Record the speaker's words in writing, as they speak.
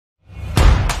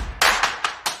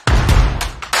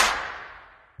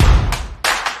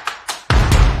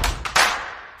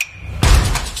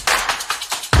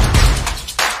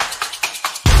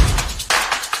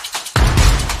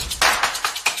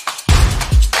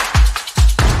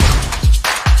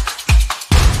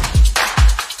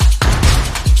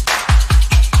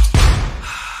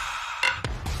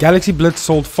Galaxy Blitz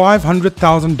sold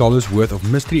 $500,000 worth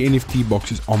of mystery NFT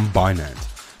boxes on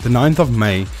Binance. The 9th of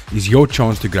May is your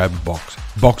chance to grab a box.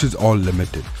 Boxes are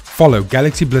limited. Follow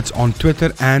Galaxy Blitz on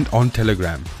Twitter and on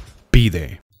Telegram. Be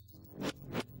there.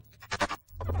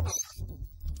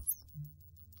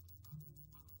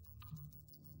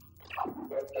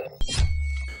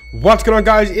 What's going on,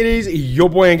 guys? It is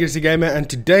your boy Angrysagamer, and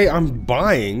today I'm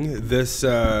buying this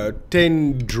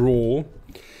 10 draw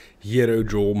hero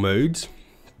draw modes.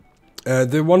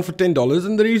 The one for $10,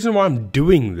 and the reason why I'm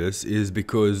doing this is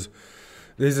because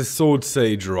there's a sword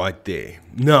sage right there.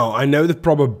 Now, I know the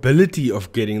probability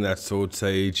of getting that sword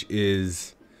sage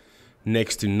is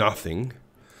next to nothing,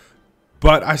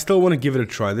 but I still want to give it a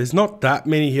try. There's not that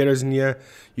many heroes in here.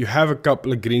 You have a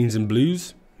couple of greens and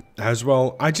blues as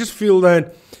well. I just feel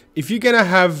that if you're gonna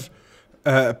have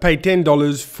pay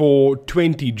 $10 for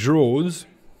 20 draws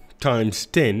times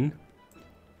 10,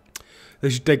 they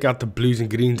should take out the blues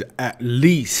and greens at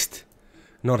least,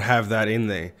 not have that in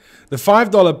there. The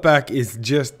 $5 pack is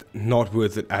just not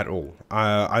worth it at all.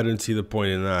 I don't see the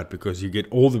point in that, because you get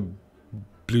all the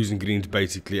blues and greens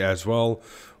basically as well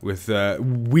with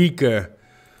weaker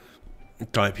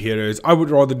type heroes. I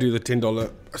would rather do the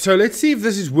 $10. So let's see if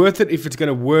this is worth it, if it's going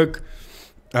to work.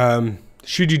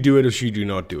 Should you do it or should you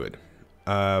not do it?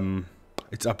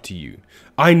 It's up to you.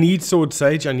 I need Sword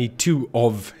Sage. I need 2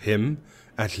 of him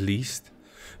at least.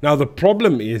 Now the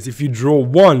problem is, if you draw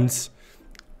once,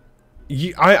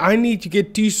 I need to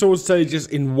get 2 Sword Sages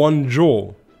in one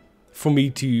draw for me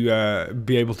to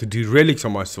be able to do relics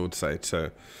on my Sword Sage.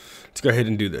 So let's go ahead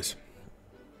and do this.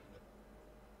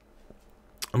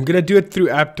 I'm going to do it through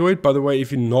Aptoide. By the way,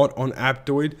 if you're not on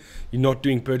Aptoide, you're not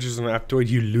doing purchases on Aptoide,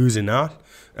 you're losing out.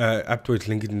 Aptoide's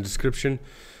link in the description.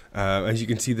 As you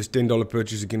can see, this $10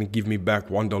 purchase is going to give me back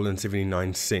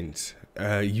 $1.79.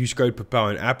 Use code Pa-Pow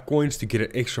and app coins to get an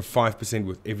extra 5%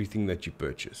 with everything that you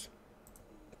purchase.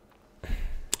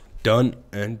 Done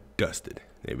and dusted.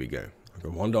 There we go. I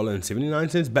got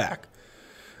 $1.79 back.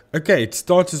 Okay, it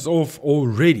starts us off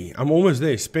already. I'm almost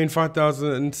there. Spend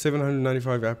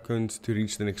 5,795 app coins to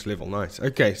reach the next level. Nice.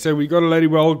 Okay, so we got a Lady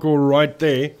Wildcore right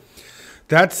there.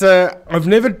 That's I've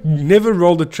never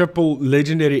rolled a triple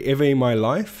legendary ever in my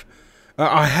life.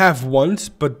 I have once,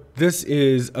 but this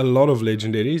is a lot of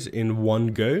legendaries in one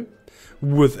go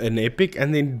with an epic,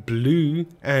 and then blue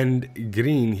and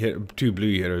green, 2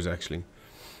 blue heroes actually.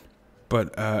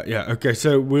 But yeah, okay,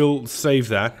 so we'll save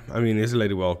that. I mean, there's a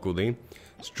Lady Wildcore there.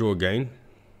 Let's draw again.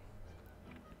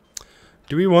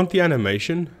 Do we want the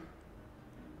animation?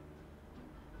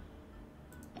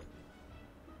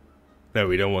 No,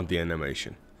 we don't want the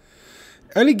animation.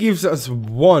 Only gives us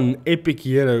 1 epic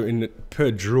hero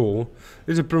per draw.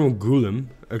 There's a Primal Golem.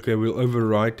 Okay, we'll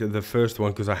overwrite the first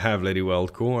one because I have Lady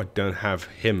Wildcore. I don't have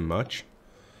him much.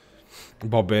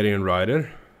 Barbarian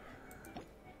Rider.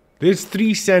 There's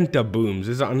 3 Santa Booms.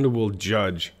 There's an Underworld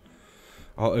Judge.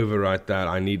 I'll overwrite that.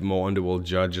 I need more Underworld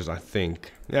Judges, I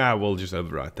think. Yeah, we'll just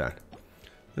overwrite that.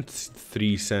 That's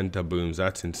 3 Santa Booms.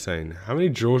 That's insane. How many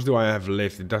draws do I have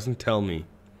left? It doesn't tell me.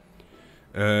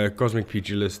 Cosmic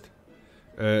Pugilist.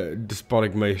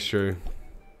 Despotic Maestro.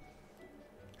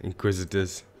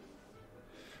 Inquisitors.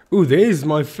 Ooh, there's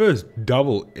my first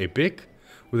double epic.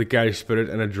 With a Carry Spirit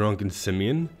and a Drunken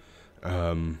Simian.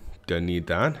 Don't need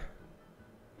that.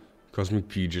 Cosmic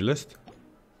Pugilist.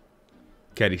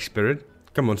 Carry Spirit.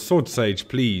 Come on, Sword Sage,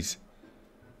 please.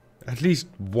 At least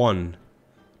 1.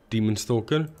 Demon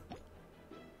Stalker.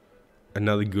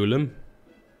 Another Golem.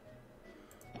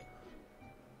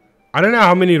 I don't know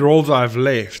how many rolls I have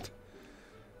left.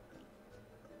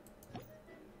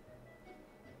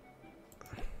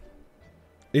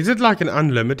 Is it like an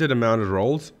unlimited amount of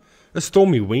rolls? A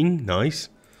Stormy Wing, nice.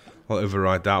 I'll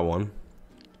override that one.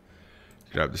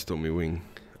 Grab the Stormy Wing.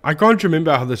 I can't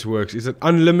remember how this works. Is it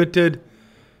unlimited?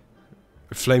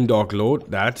 Flame Dark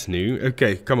Lord, that's new.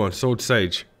 Okay, come on, Sword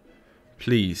Sage.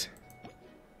 Please.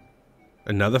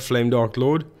 Another Flame Dark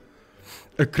Lord.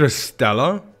 A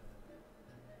Crystalla.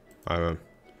 I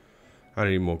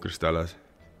need more Crystallas.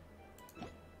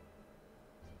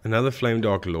 Another Flame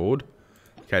Dark Lord.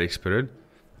 Carry Spirit.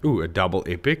 Ooh, a double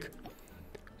epic.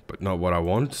 But not what I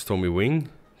want. Stormy Wing.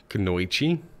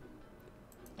 Kunoichi.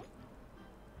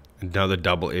 Another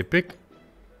double epic.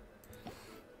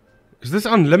 Is this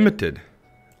unlimited?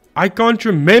 I can't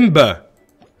remember.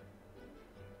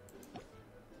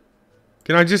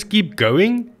 Can I just keep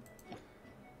going?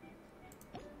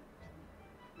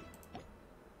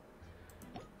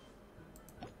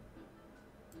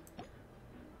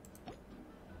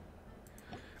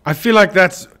 I feel like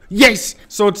that's... Yes!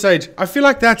 Sword Sage. I feel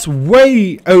like that's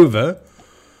way over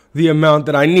the amount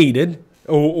that I needed.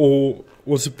 Or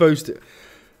was supposed to.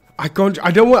 I don't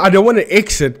want to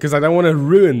exit because I don't want to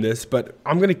ruin this, but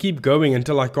I'm gonna keep going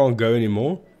until I can't go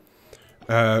anymore.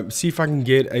 See if I can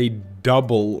get a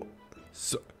double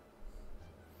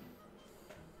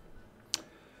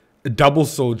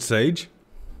sword sage.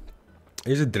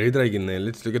 There's a Dreadrake in there.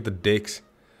 Let's look at the decks.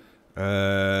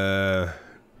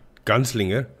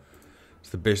 Gunslinger. It's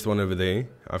the best one over there.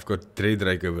 I've got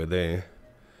Dreadrake over there.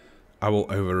 I will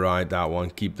override that one.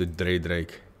 Keep the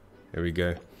Dreadrake. There we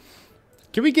go.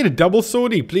 Can we get a double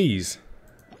swordy, please?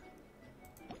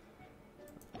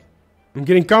 I'm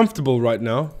getting comfortable right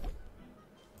now.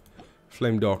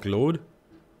 Flame Dark Lord.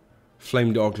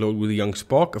 Flame Dark Lord with a young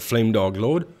spark. A Flame Dark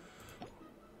Lord.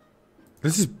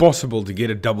 This is possible to get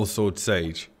a double sword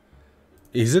sage.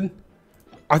 Is it?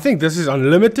 I think this is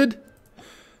unlimited.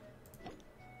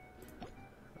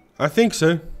 I think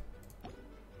so.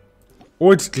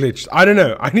 Or it's glitched. I don't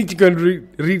know. I need to go and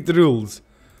read the rules.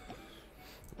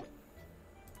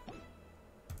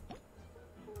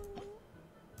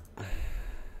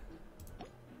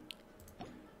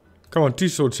 Come on, 2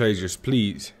 sword sages,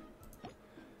 please.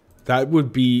 That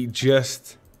would be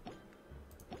just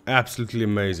absolutely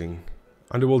amazing.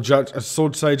 Underworld Judge, a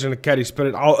sword sage, and a caddy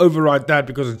spirit. I'll override that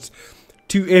because it's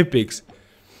 2 epics.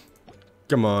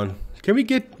 Come on. Can we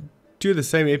get 2 of the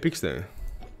same epics though?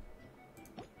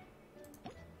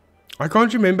 I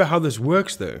can't remember how this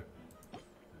works though.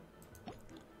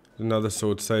 Another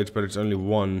sword sage, but it's only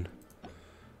 1.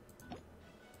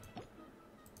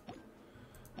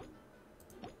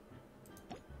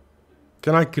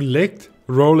 Can I collect?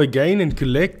 Roll again and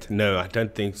collect? No, I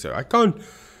don't think so. I can't.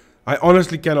 I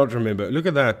honestly cannot remember. Look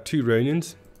at that. 2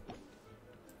 Ronins.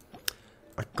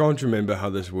 I can't remember how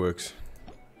this works.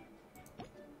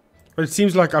 But it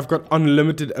seems like I've got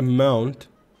unlimited amount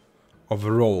of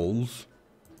rolls.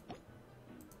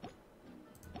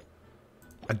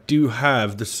 I do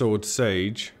have the sword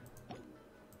sage.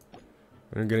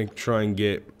 I'm going to try and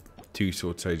get 2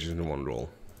 sword sages in 1 roll.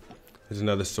 There's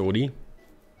another swordie.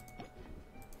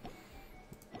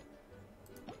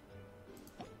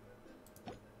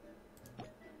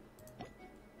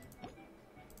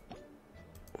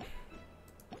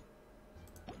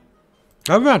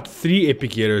 I've got 3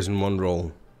 epic heroes in 1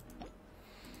 roll.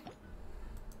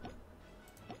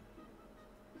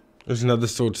 There's another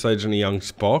sword sage and a young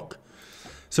spark.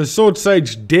 So sword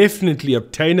sage definitely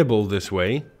obtainable this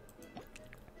way.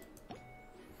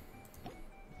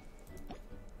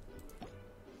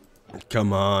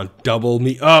 Come on, double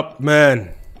me up,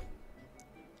 man.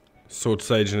 Sword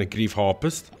sage and a grief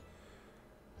harpist.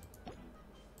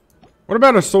 What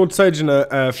about a sword sage and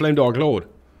a flame dark lord?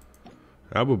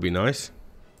 That would be nice.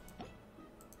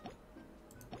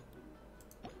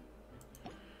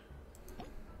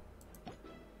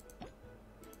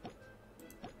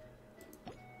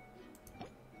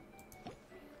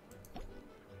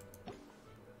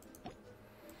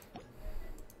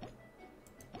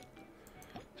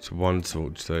 It's 1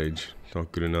 sword stage.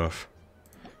 Not good enough.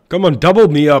 Come on, double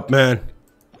me up, man.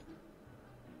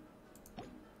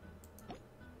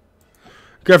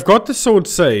 Okay, I've got the sword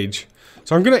sage.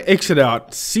 So I'm going to exit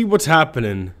out, see what's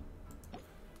happening.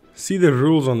 See the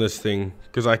rules on this thing.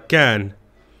 Because I can.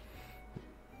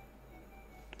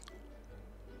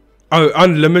 Oh,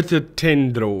 unlimited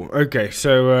 10 draw. Okay,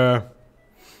 so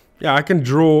yeah, I can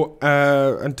draw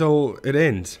until it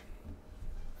ends.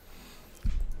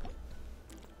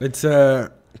 Let's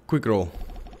quick roll.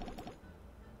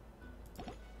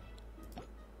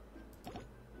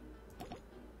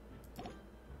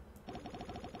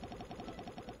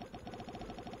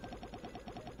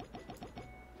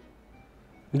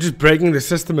 I'm just breaking the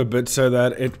system a bit so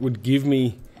that it would give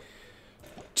me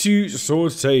 2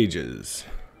 sword sages.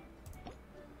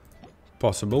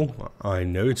 Possible? I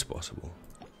know it's possible.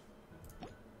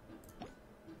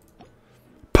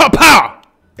 Pa-Pow!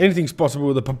 Anything's possible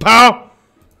with a Pa-Pow!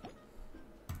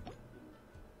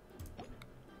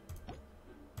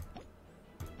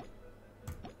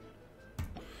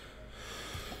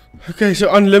 Okay,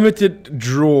 so unlimited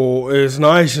draw is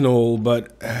nice and all,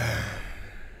 but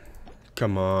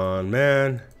come on,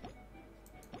 man.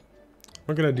 I'm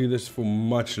not gonna do this for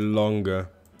much longer.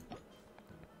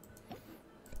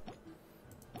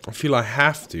 I feel I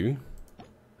have to.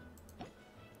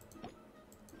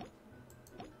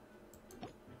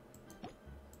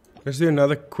 Let's do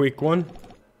another quick one.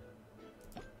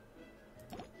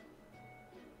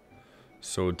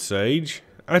 Sword Sage.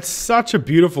 That's such a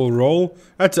beautiful roll.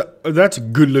 That's a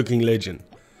good looking legend.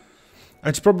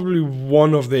 That's probably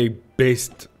one of the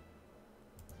best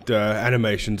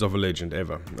animations of a legend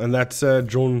ever. And that's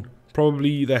drawn,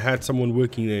 probably they had someone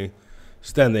working there,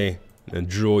 stand there and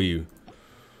draw you.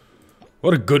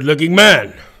 What a good looking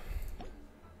man.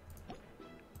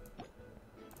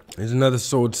 There's another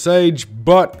sword sage,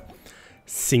 but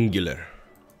singular.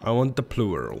 I want the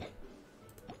plural.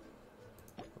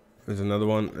 There's another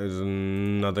one. There's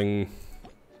nothing.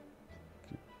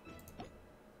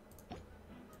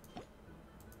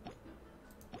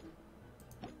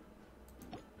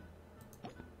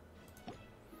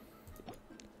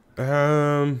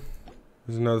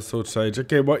 There's another sword sage.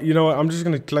 Okay, well, you know what? I'm just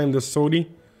gonna claim this swordie.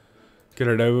 Get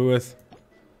it over with.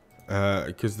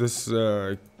 Because this,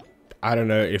 I don't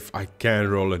know if I can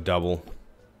roll a double.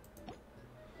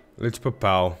 Let's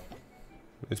Pa-Pow.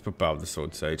 Let's Pa-Pow the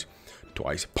sword sage.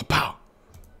 Twice. Pa-Pow!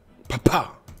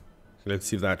 Pa-Pow! Let's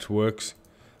see if that works.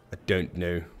 I don't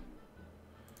know.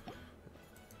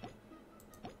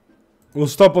 We'll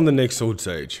stop on the next sword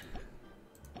sage.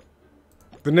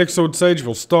 The next sword sage,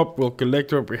 we'll stop, we'll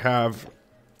collect what we have,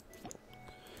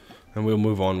 and we'll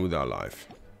move on with our life.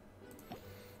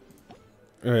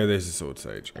 There's a sword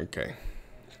sage. Okay.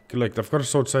 Collect. I've got a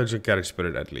sword sage and carry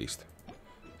spirit at least.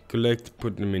 Collect,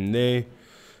 put them in there.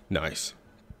 Nice.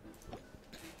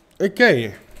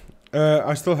 Okay.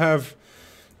 I still have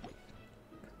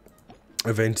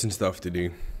events and stuff to do.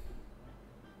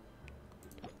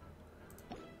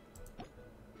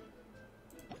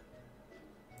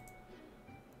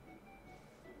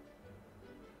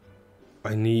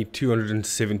 I need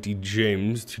 270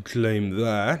 gems to claim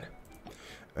that.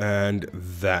 And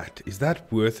that. Is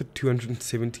that worth it?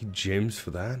 270 gems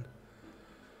for that?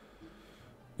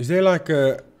 Is there like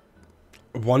a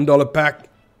 $1 pack?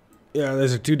 Yeah,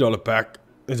 there's a $2 pack.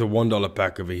 There's a $1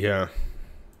 pack over here.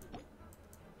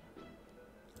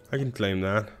 I can claim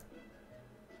that.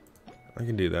 I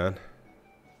can do that.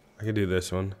 I can do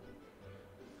this one.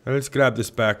 Now let's grab this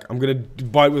pack. I'm gonna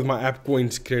buy it with my app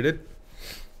coins credit.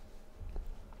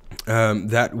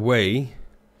 That way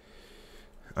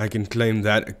I can claim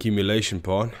that accumulation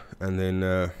part, and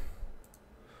then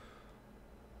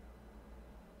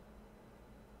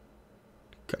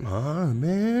come on,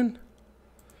 man.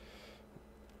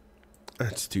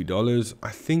 That's $2. I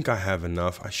think I have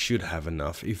enough. I should have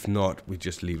enough. If not, we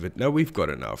just leave it. No, we've got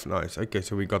enough. Nice. Okay,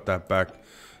 so we got that back.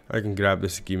 I can grab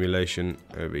this accumulation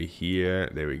over here.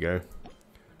 There we go.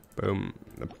 Boom.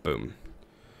 Boom.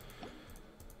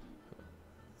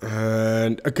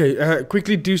 And okay,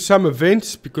 quickly do some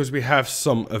events because we have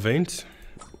some events.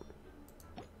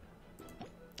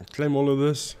 Claim all of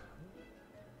this.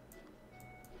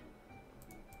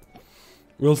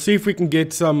 We'll see if we can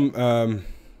get some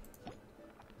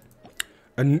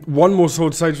and one more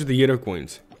sword sage with the hero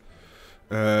coins.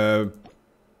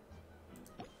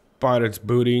 Pirate's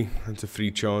booty. That's a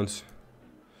free chance.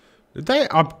 Did they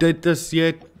update this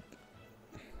yet?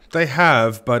 They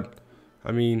have, but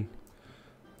I mean,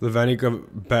 the Vanica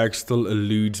bag still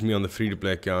eludes me on the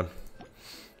free-to-play account.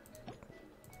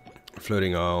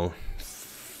 Floating Isle,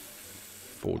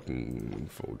 Fountain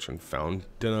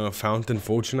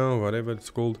Fortuna, whatever it's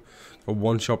called. A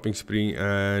one shopping spree,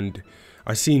 and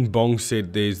I seen Bong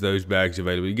said there's those bags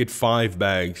available. You get 5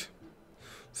 bags.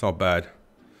 It's not bad.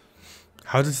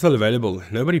 How's it still available?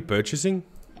 Nobody purchasing?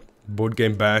 Board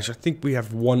Game Bash. I think we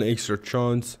have one extra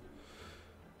chance.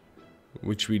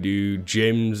 Which we do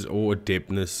gems or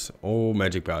adeptness or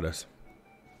magic powders.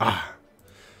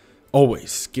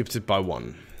 Always skips it by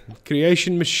 1.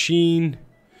 Creation machine.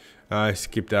 I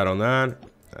skipped out on that.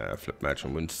 Flip match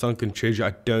on win. Sunken treasure.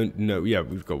 I don't know. Yeah,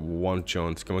 we've got 1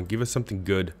 chance. Come on, give us something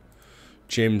good.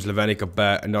 Gems, Levanica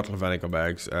bag, not Levanica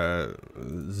bags.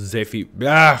 Zephy.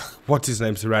 What's his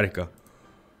name? Seratica.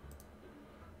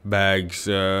 Bags.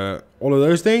 All of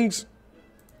those things.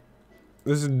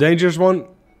 This is a dangerous one.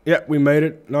 Yeah, we made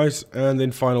it. Nice. And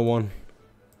then final one.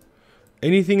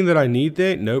 Anything that I need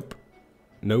there? Nope.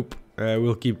 Nope.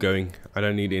 We'll keep going. I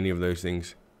don't need any of those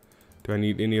things. Do I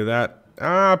need any of that?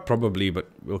 Probably, but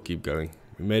we'll keep going.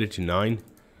 We made it to 9.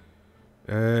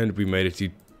 And we made it to...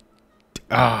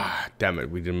 damn it.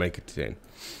 We didn't make it to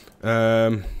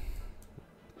 10.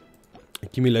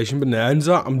 Accumulation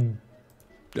bonanza.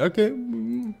 Okay.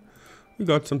 We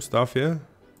got some stuff here.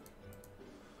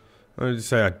 I would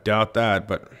say I doubt that,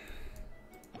 but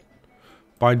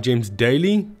buy gems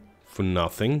daily for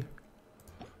nothing.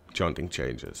 Chanting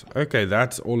changes. Okay,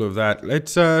 that's all of that.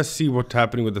 Let's see what's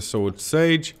happening with the sword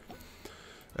sage.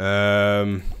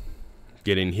 Get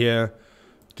in here,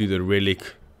 do the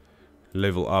relic,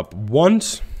 level up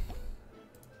once.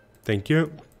 Thank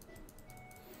you.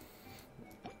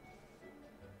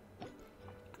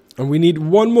 And we need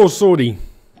 1 more swordie,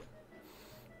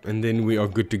 and then we are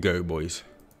good to go, boys.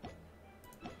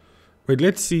 Wait,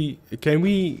 let's see. Can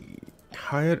we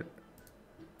hire...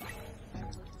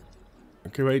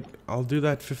 Okay, wait. I'll do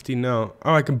that 50 now.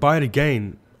 Oh, I can buy it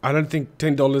again. I don't think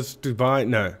 $10 to buy.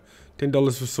 No.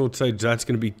 $10 for Sword Sage. That's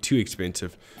going to be too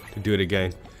expensive to do it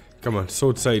again. Come on,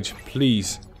 Sword Sage,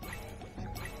 please.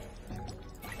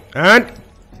 And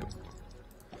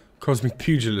Cosmic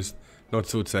Pugilist, not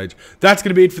Sword Sage. That's going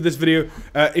to be it for this video.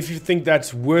 If you think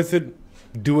that's worth it,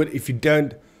 do it. If you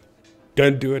don't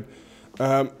do it.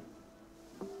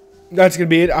 That's going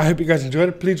to be it. I hope you guys enjoyed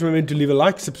it. Please remember to leave a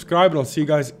like, subscribe, and I'll see you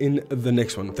guys in the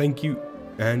next one. Thank you,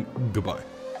 and goodbye.